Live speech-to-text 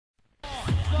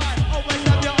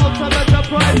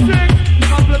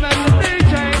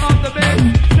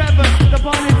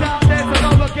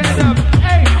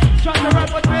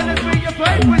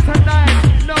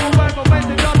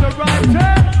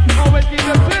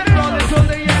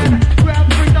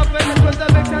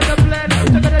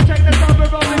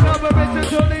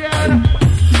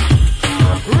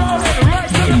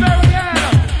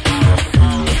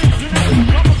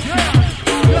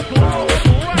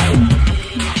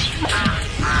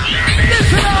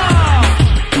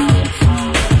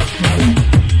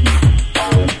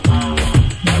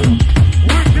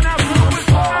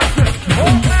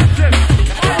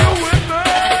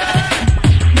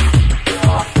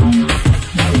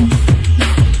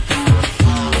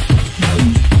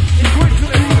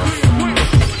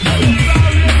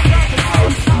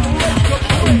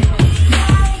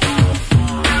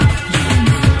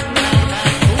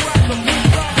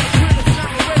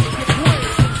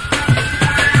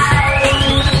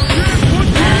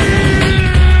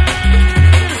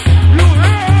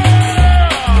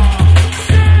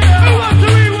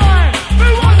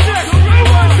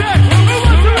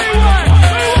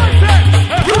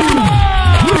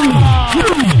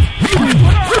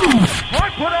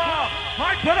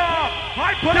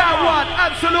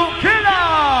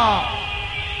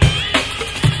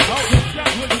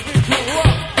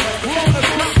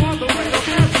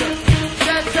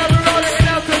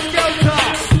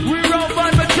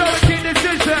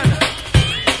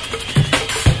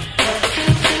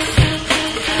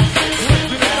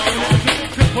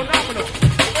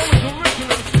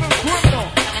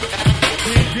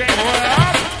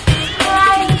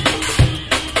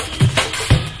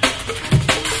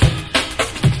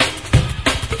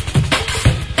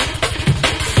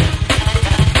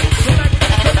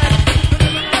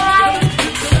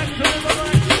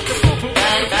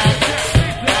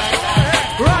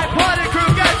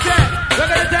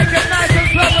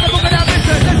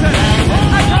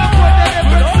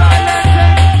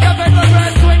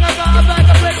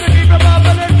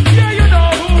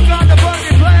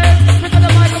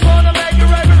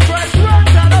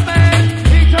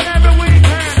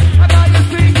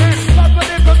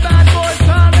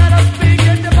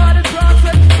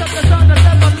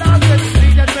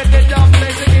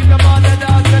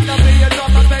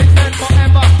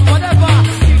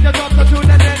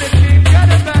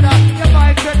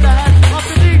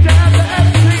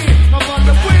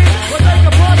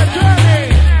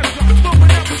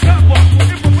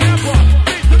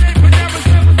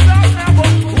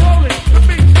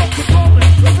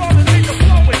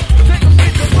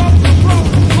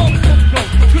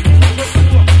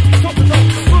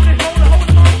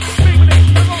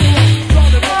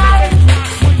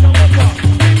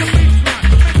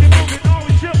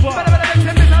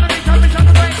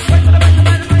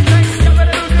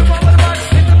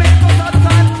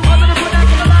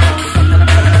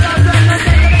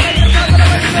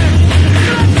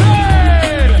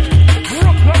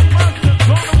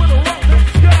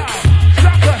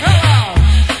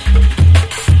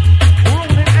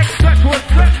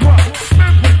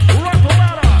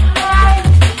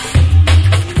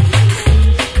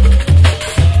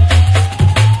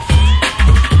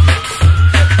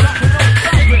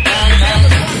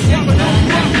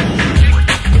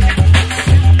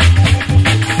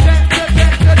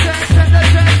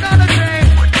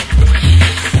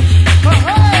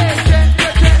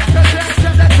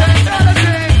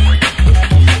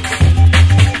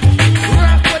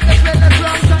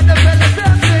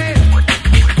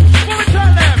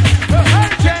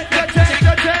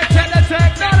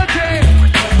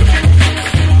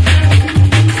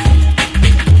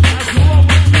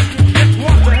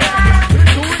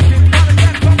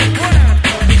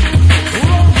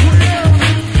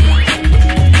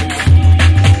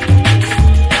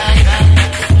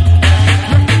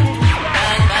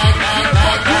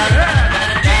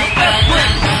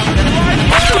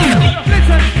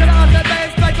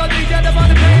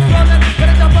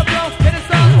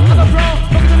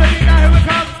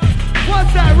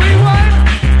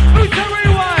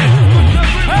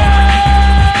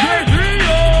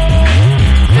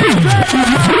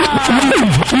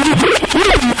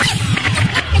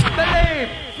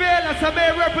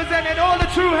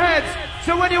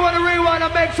So when you want to rewind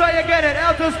and make sure you get it,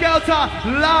 Helter Skelter,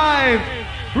 live,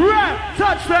 rap,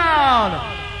 touchdown.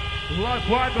 Live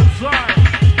wide and side,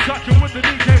 touching with the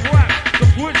DJ rap, the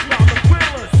freestyle, the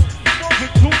fearless,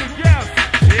 moving to the gas.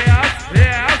 Yes,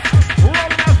 yes,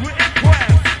 rolling as we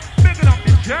impress, picking up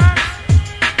the jazz.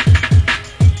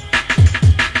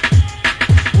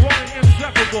 Rolling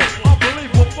inseparable,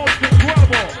 unbelievable, most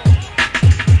incredible,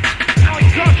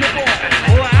 untouchable,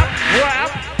 rap, rap.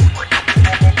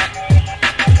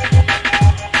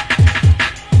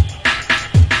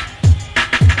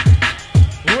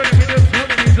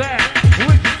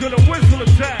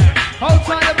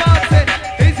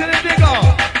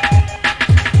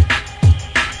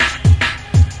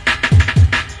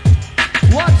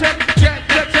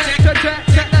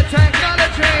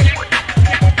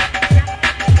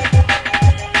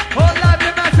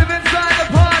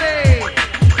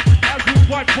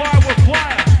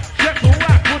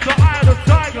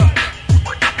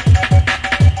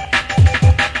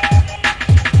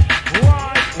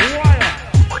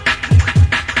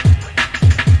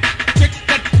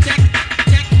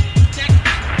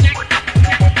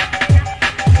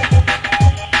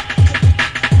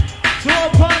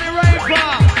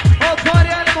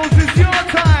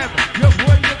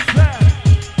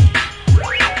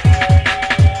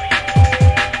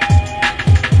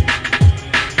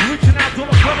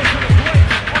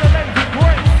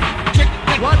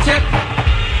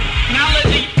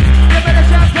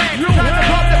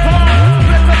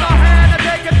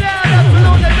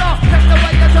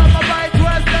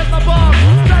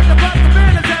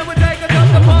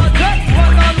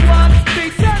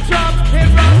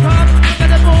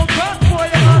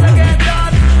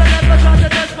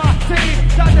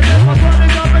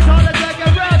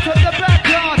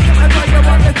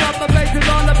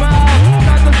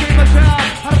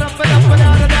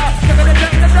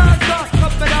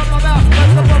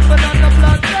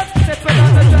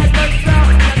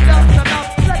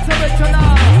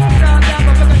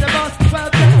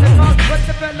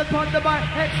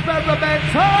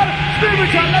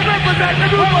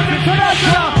 Boys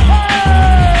International.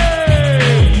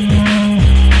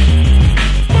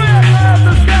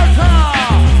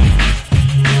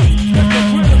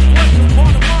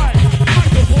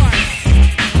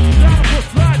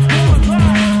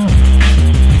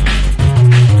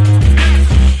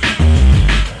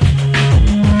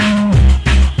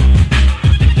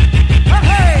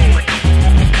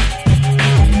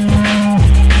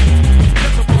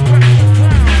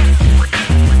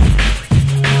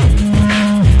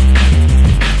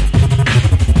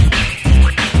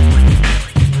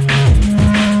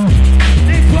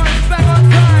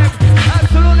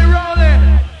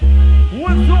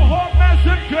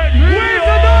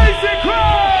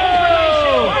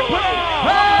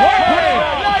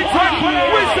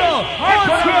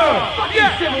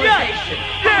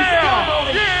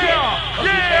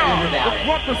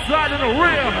 The side of the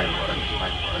rear.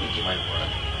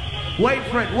 Wait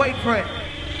for it, wait for it.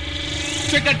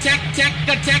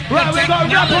 Right, we're going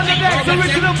to rap on the next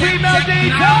original female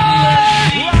DJ.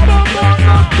 Boom, boom, boom,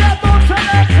 get more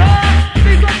selector.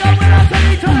 These ones are with us and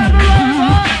each and every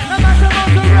over. No matter what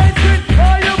the race is,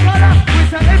 all you color. We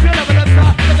say if you love them,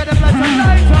 look at them like a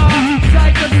lighter.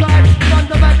 Side to side, front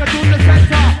to back, to the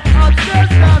center.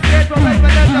 Upstairs, downstairs, we're right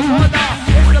within the corner.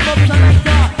 It's the boom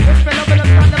selector. It's the love of the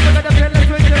stand up, look at the feeling,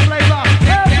 switch the flavor.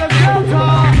 Helter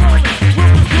Skelter.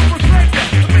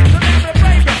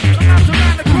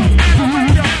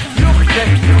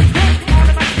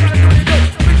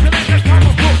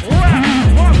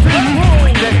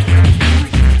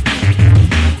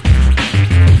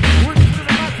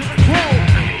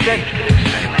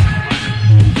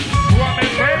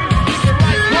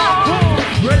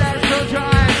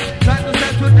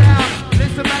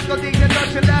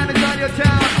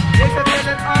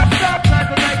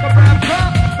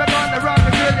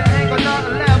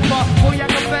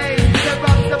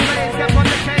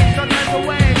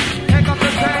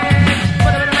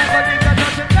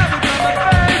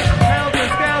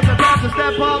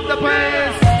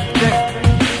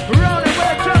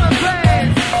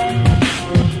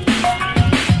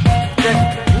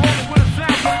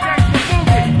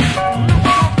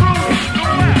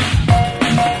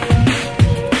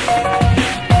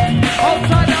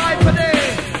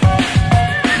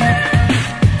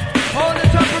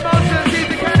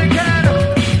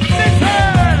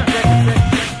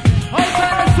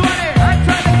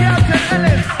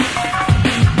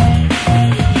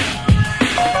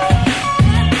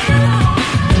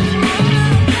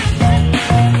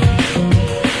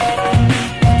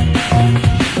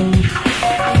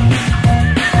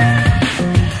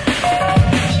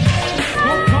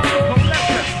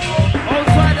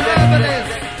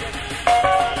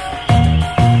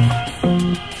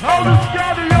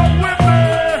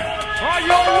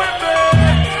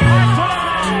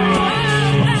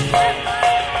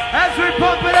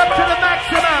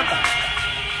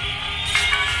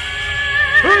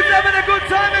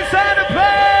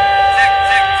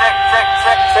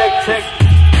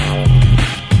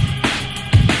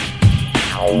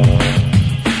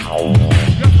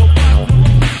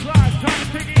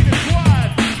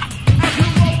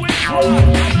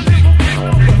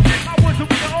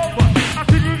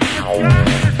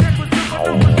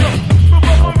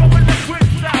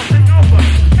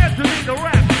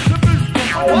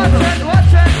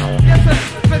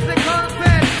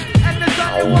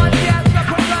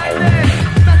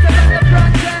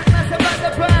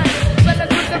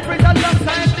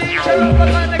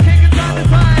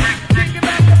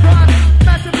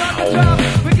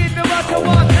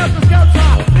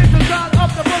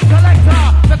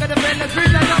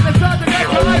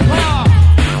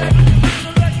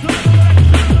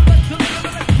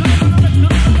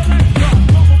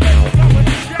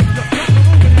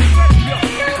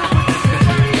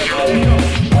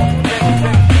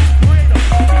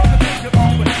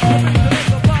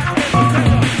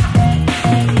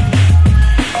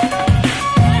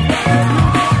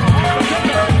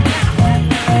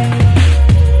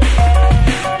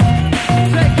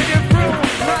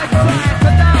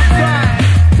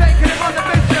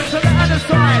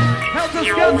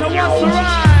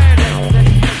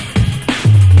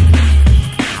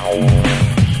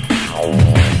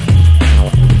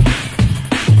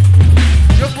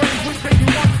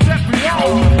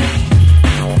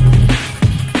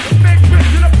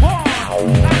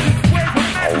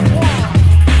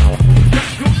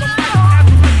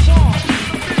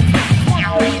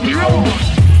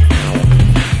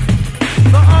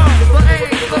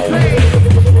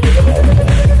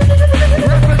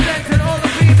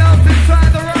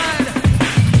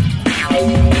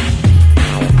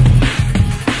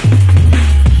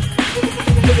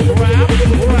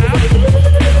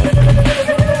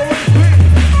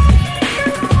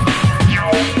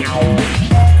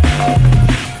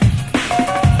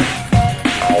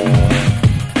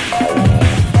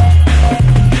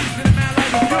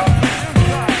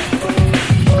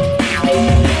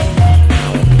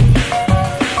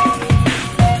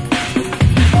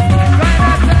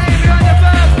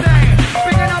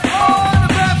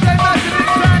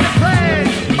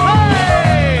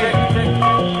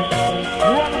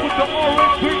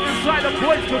 inside the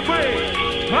place to be.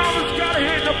 Mama's gotta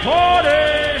hit the party.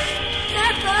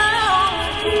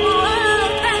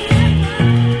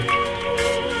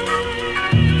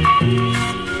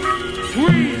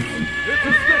 Freeze, it's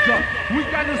a sticker. We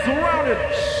got you surrounded.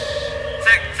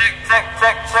 Tick, tick, tick,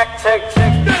 tick, tick, tick,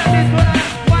 tick.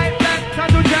 White, black,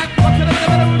 time to jack. What's the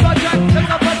matter with my jack? Let me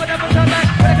go pop it, never turn back.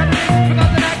 When I got the beat, we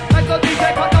got the neck. Let's go DJ,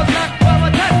 cut those slack. Well, I'm a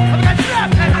test, I'm gonna snap.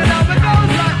 And now it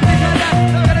goes like DJ that.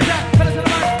 Never gonna jack, put it to the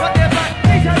mic, put the back.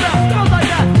 DJ that, goes like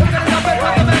that. Never gonna jump it,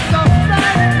 put the back. So,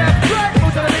 right, left, right.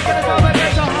 Move to the beat, get it over,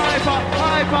 get the hyper,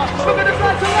 hyper. We're gonna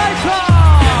flash the lights on.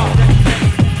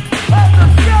 Helter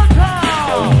Skelter.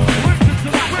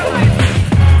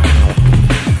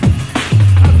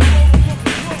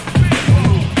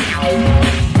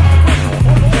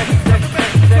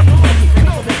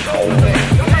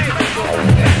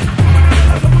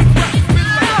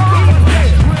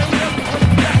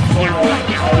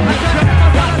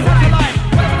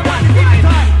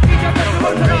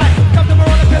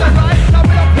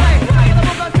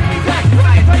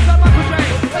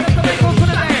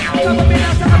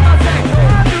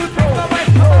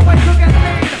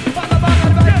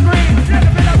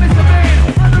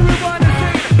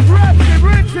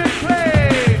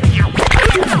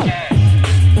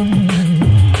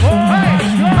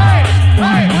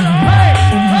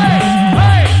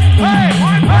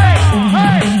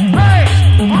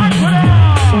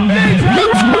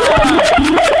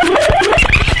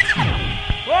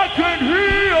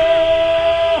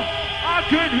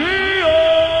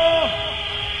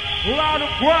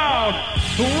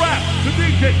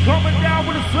 Coming down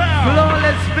with a sound.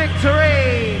 Flawless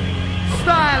victory.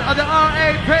 Style of the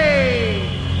RAP.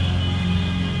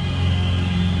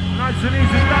 Nice and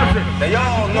easy does it. Now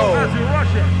y'all know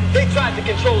they tried to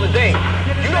control the day.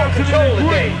 You don't control the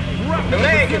day. The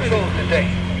man controls the day.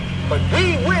 But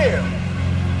we will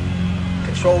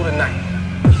control the night.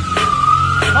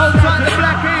 Outside the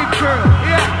Black Eve crew.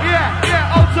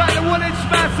 Yeah. Outside the Woolwich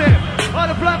Massive. On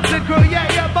the Blampton crew. Yeah.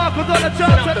 Marco's on the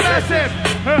charts and Massive.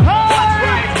 Right.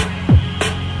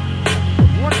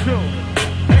 1, 2.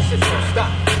 That shit's gonna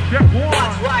stop. Check 1.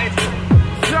 Watch right.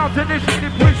 Sound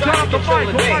technician, please turn up the mic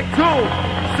on mic 2.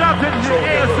 Sound technician,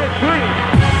 air set clean.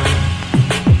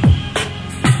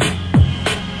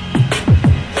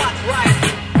 Watch right.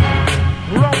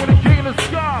 Along with the king of the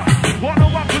sky. Partner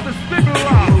up with the stimuli.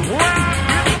 Round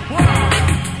in the crowd.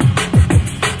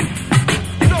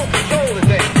 You don't control the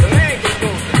day. The man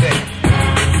controls the day.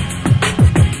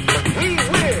 But we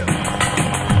will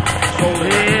control the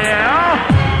day. Yeah.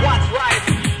 Watch right.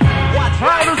 Watch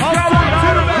right. Helter Skelter to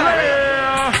the player.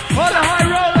 On the high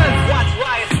rollers. Watch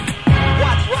right.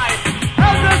 Watch right.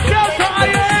 Helter Skelter, are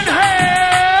you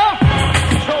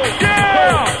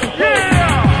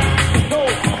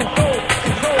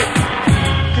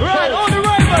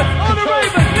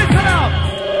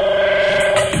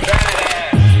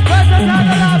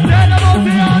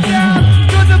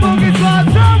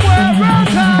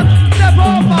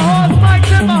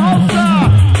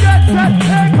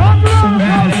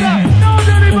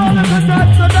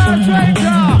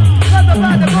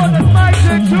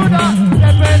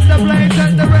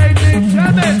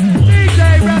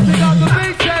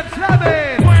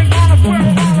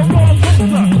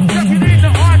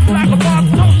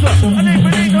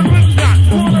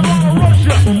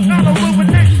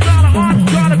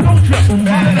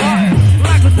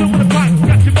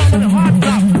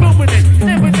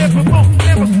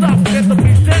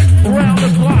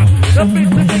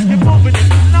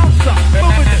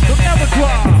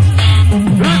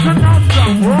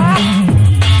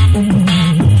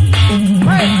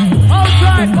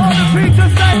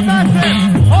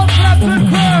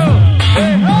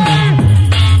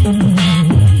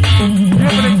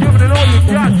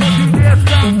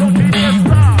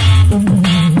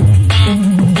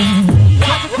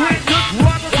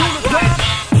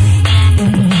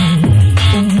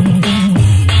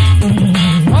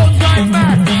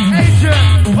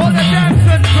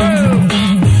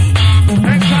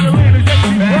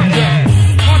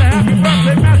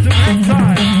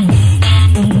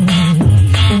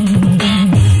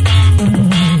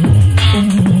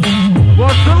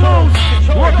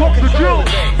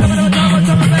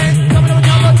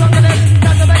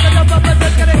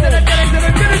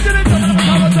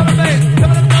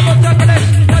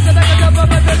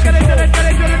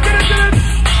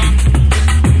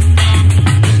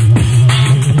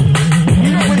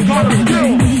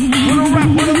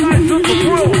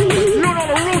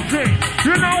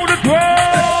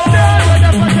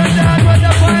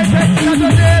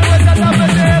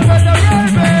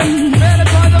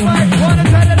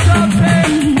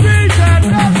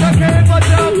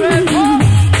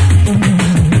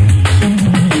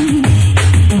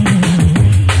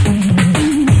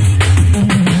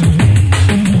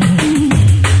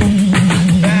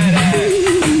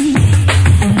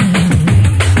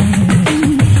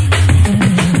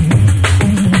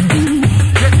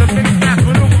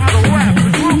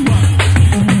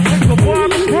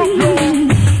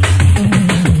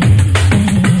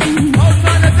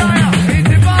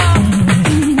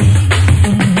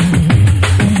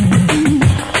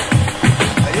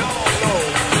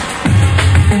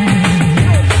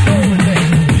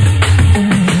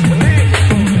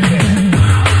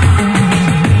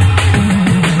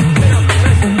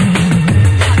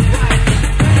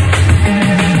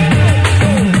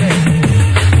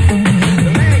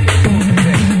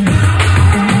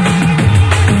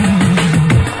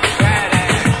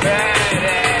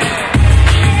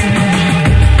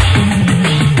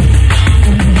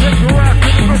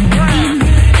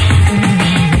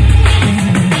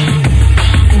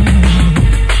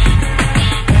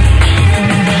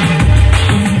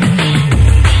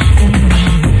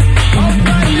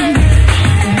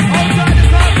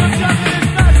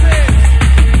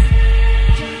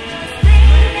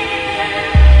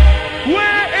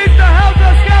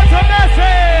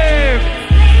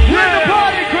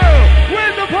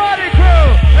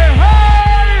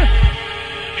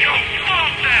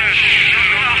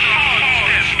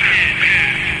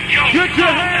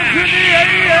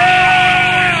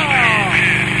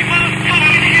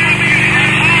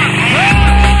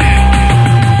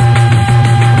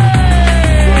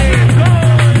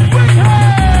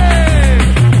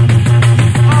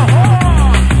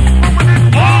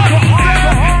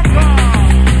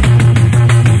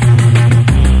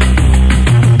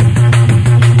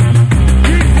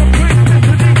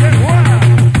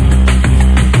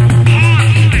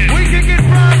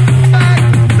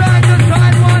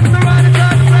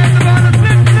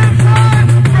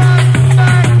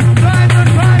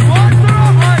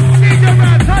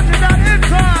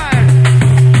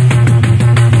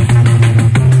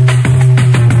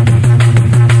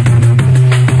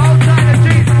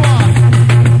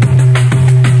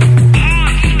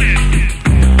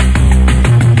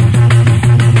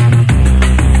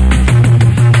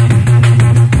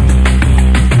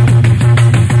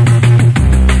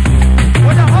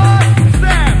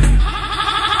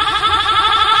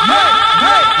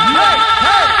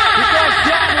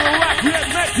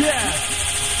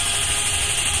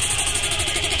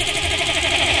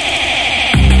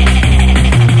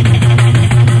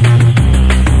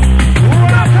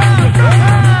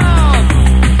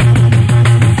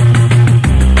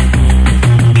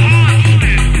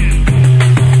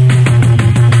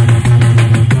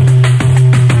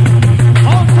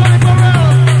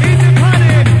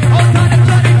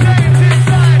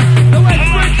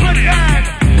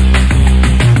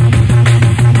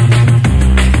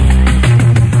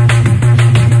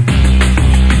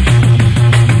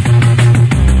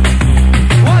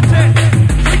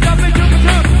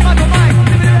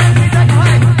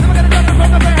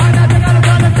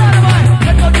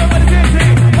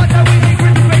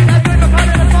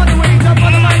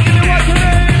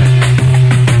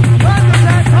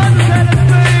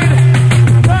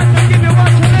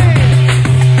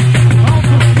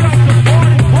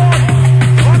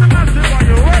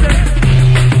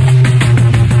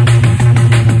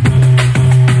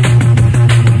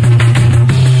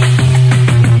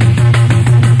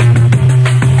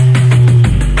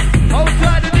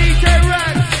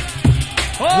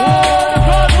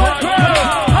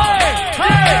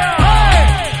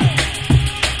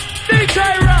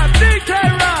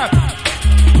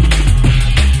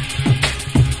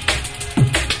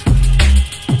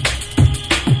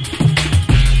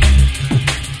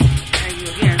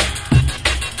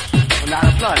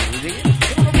flooding, you dig it?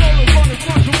 On the roller, running,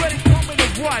 once already coming to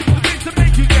right. The things to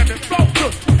make you get it.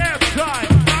 Focus, airtime.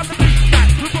 I'm the big shot.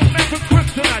 We remember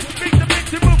kryptonite. Speak the mix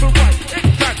and moving right.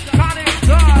 Exact, tiny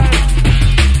inside.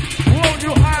 Roll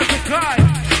you high as a guide.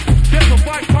 Get the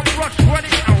fight, come rush,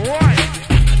 ready and right.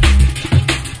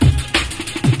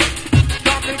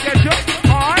 Time to get you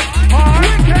hard,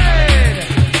 wicked.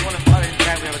 One of our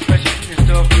tonight, we have a special thing in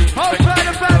store for you. I'll try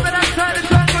to find but I'm trying to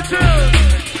jungle too.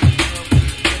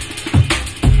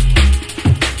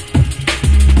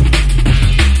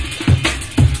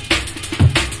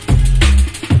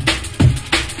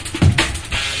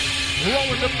 Roll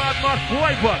with the mad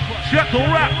flavor. Check the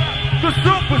rap. The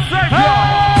super savior.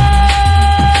 Hey!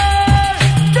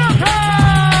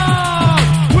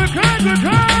 We can.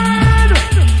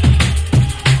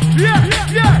 Yeah.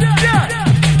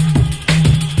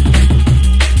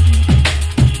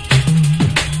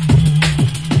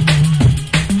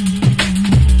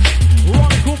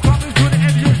 Ronnie Cool coming to the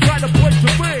end. You try to play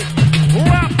to me.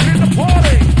 Rap in the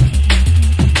party.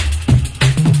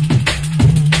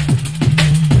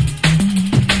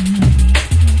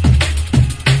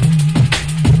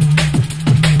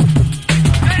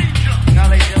 Now,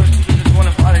 ladies and gentlemen, this is one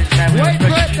of our tonight. We have a Wait for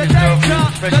special it, thing in store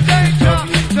for you.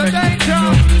 the danger.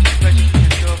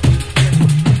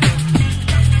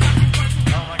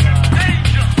 Oh my God.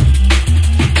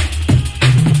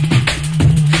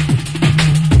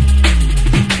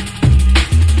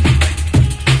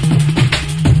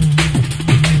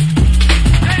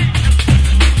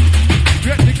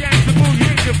 Get the gang to move you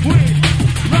in your queen.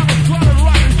 Rubber solid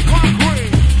rock is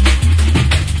concrete.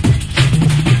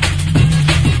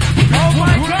 Oh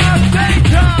my God,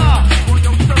 danger!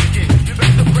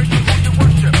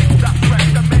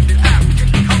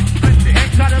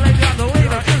 Ain't trying to lay down the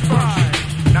leader inside.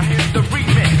 Now here's the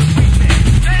remix.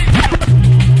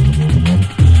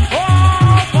 Oh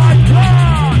my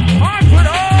God! Hype it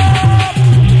up!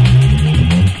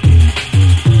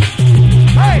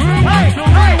 Hey!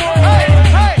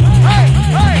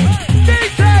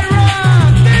 DJ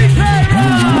Rock!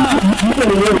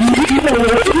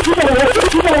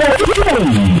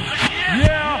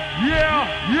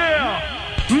 Yeah.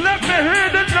 Let me hear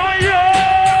the noise.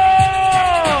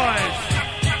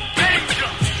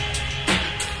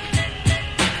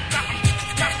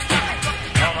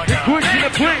 Quick to the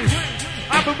place.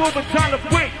 I've been moving time to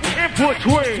wait. Input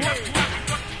trade.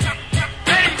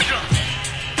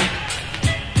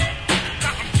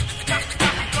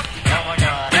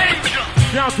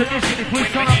 Sound to initially, please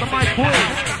turn up the mic, please.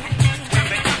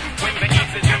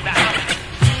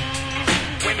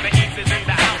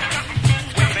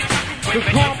 The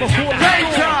calm before the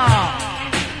Danger! storm.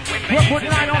 We're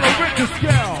putting 9 on a Richter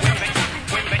scale.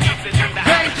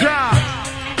 Danger!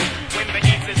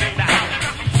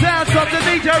 Sounds of the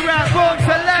DJ Rap Boom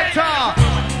Selector!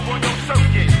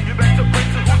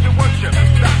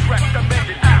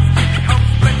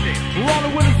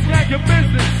 Rolling with a snag your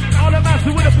business. All the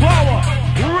master with the power.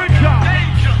 Richter.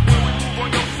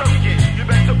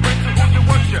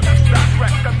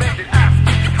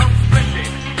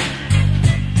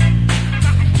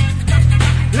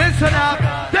 Listen up!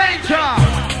 Danger!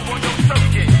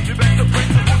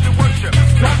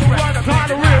 That's the right time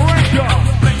to rearrange ya.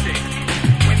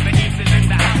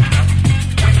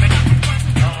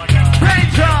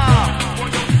 Danger!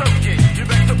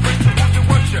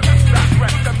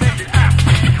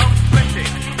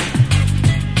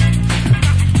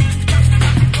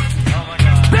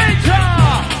 Danger!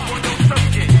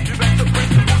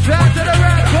 Sound to the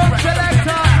Rap Boom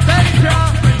Selector! Danger!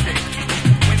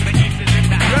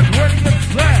 Get ready to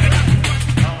play.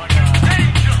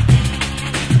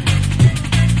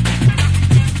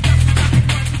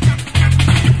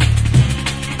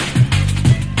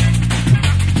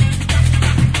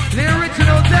 The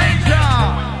original Danger!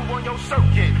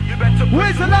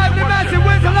 Where's the lively massive?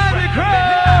 Where's the lively crew?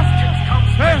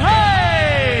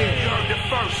 Hey!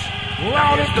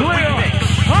 Loud and clear.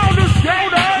 Helter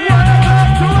Skelter.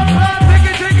 To a club,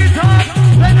 ticky tock.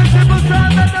 Play the simple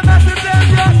sound and the massive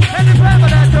danger. Any family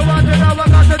that you want to know, I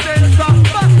got the things up.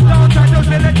 Don't try to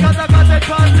feel it, cause I got the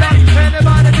contact.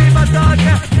 Anybody be my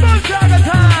target? Bullshot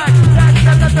attack.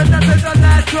 That is a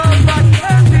natural fact.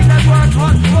 Anything that works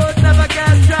hot would never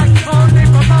get jacked. Only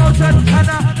promotion.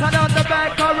 And on the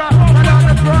back horror. And on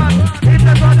the front. If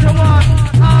that's what you want.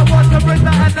 I want to bring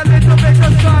the and a little bit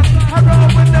of song. I roll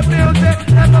with the music.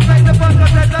 Never make the bunker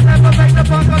dead. I never make the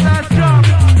bunker that strong.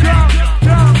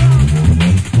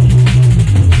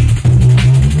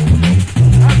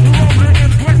 As we roll it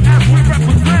in Swiss, as we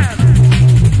represent.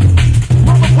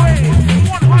 From the waves,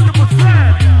 100%.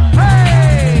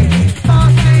 Hey,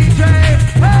 Boss DJ.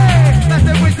 Hey, that's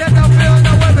the we said I feel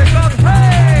no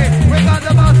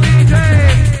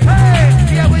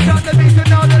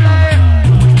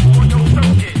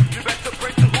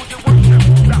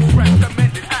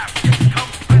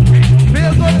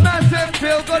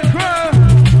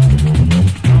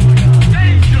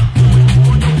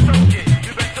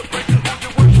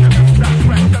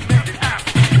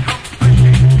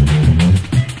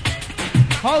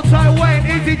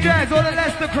Easy Jazz, all the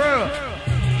Leicester crew.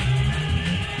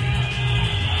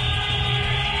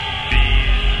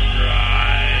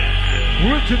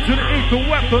 Richard to the east, the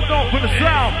west, the north, and the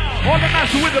south. On the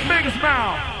master with the biggest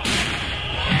mouth.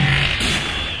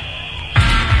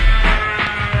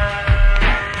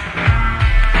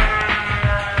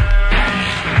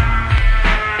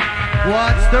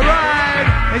 What's the ride?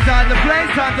 It's on the place,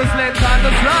 time to slip, time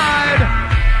to slide.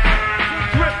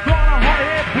 Drip on a hot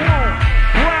air balloon.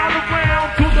 Round and round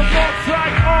to the north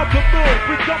side of the moon.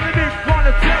 We coming in from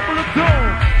the temple of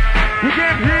doom. We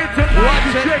came here tonight Watch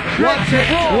to it, shake, watch shake,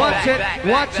 it, roll. watch it,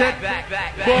 watch it.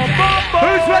 Boom, boom, boom.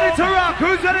 Who's ready to rock?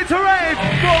 Who's ready to rave?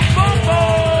 Boom, boom,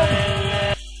 boom.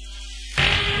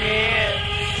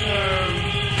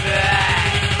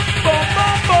 Boom,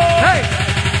 boom, boom. Hey!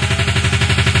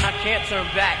 I can't turn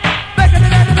back. Back in the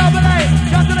land and overlay,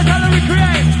 got to the calorie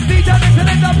create. DJ mixing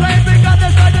in the plane, big on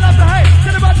this side and up the hate. To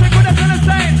the bus, quick with us in the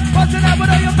same. Watching out with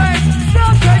all your mates.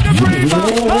 Stop, take a breather.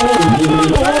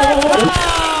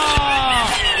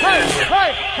 Hey,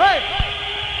 hey, hey.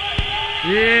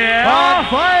 Yeah. On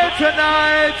fire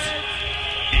tonight.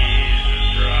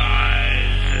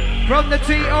 From the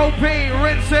T.O.P.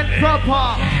 Rinse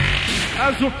proper.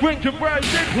 As we thinking very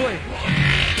deeply.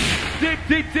 Deep,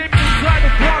 deep, deep inside the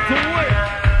quantum wave.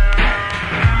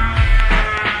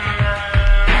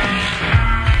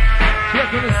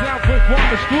 Checking the sound quick on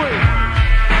the street.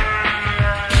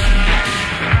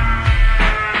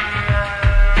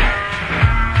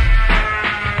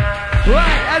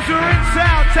 Right, as we rinse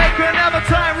out, take another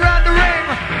time round the ring.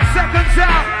 Seconds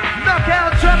out, knock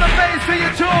out drum and bass for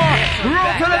your tour.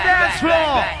 Roll to the dance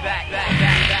floor.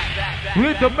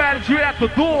 With the manager at the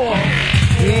door.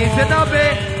 He's an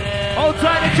bit. Hold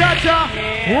tight to Cha-Cha.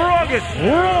 Rugged,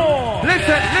 raw.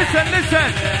 Listen, listen, listen.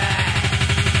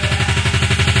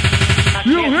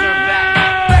 You hear?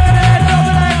 Back in the head,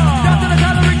 over there. Down to the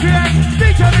calorie create.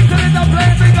 DJ mixing in the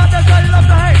plane, bring on the side of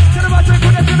the hate. To the bus, quick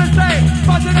with